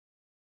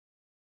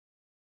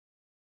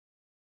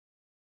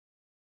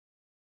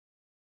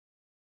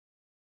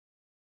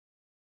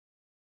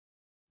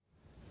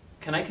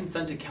Can I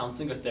consent to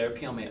counseling or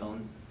therapy on my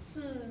own?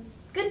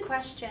 Good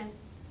question.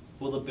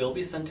 Will the bill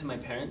be sent to my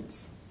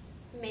parents?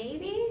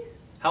 Maybe?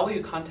 How will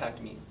you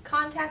contact me?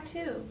 Contact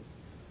who?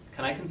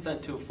 Can I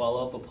consent to a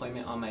follow-up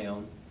appointment on my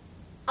own?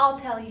 I'll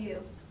tell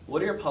you.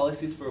 What are your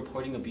policies for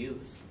reporting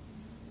abuse?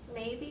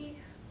 Maybe?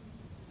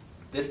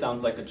 This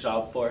sounds like a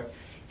job for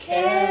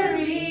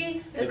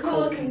Carrie, the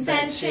cool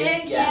consent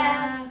chick,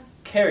 yeah.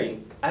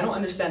 Carrie, I don't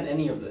understand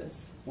any of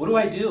this. What do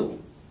I do?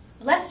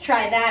 Let's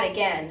try that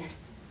again.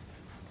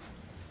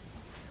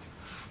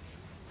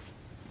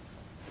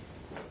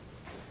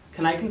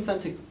 Can I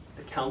consent to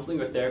the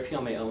counseling or therapy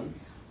on my own?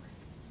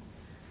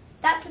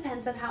 That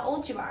depends on how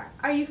old you are.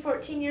 Are you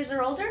 14 years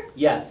or older?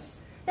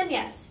 Yes. Then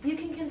yes, you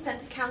can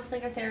consent to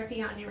counseling or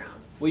therapy on your own.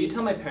 Will you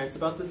tell my parents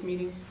about this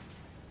meeting?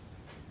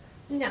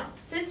 No.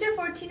 Since you're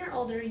 14 or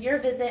older, your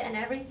visit and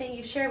everything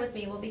you share with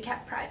me will be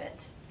kept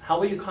private. How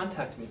will you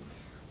contact me?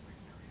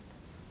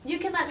 You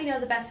can let me know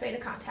the best way to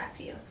contact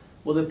you.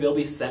 Will the bill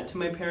be sent to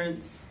my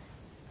parents?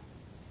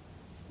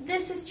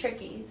 This is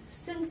tricky.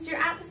 Since you're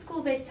at the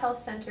school-based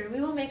health center,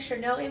 we will make sure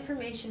no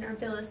information or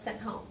bill is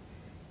sent home.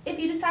 If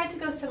you decide to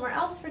go somewhere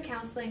else for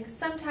counseling,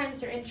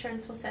 sometimes your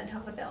insurance will send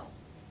home a bill.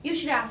 You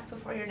should ask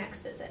before your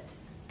next visit.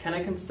 Can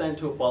I consent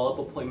to a follow-up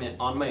appointment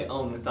on my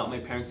own without my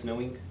parents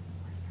knowing?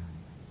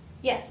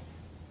 Yes.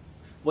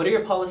 What are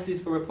your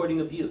policies for reporting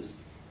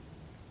abuse?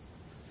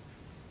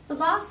 The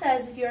law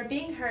says if you are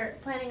being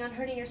hurt, planning on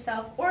hurting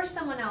yourself or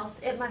someone else,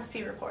 it must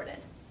be reported.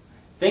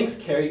 Thanks,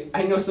 Carrie.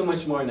 I know so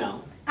much more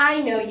now.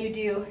 I know you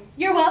do.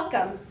 You're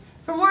welcome.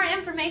 For more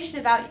information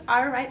about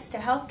our rights to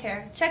health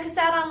care, check us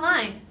out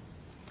online.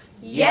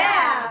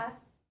 Yeah!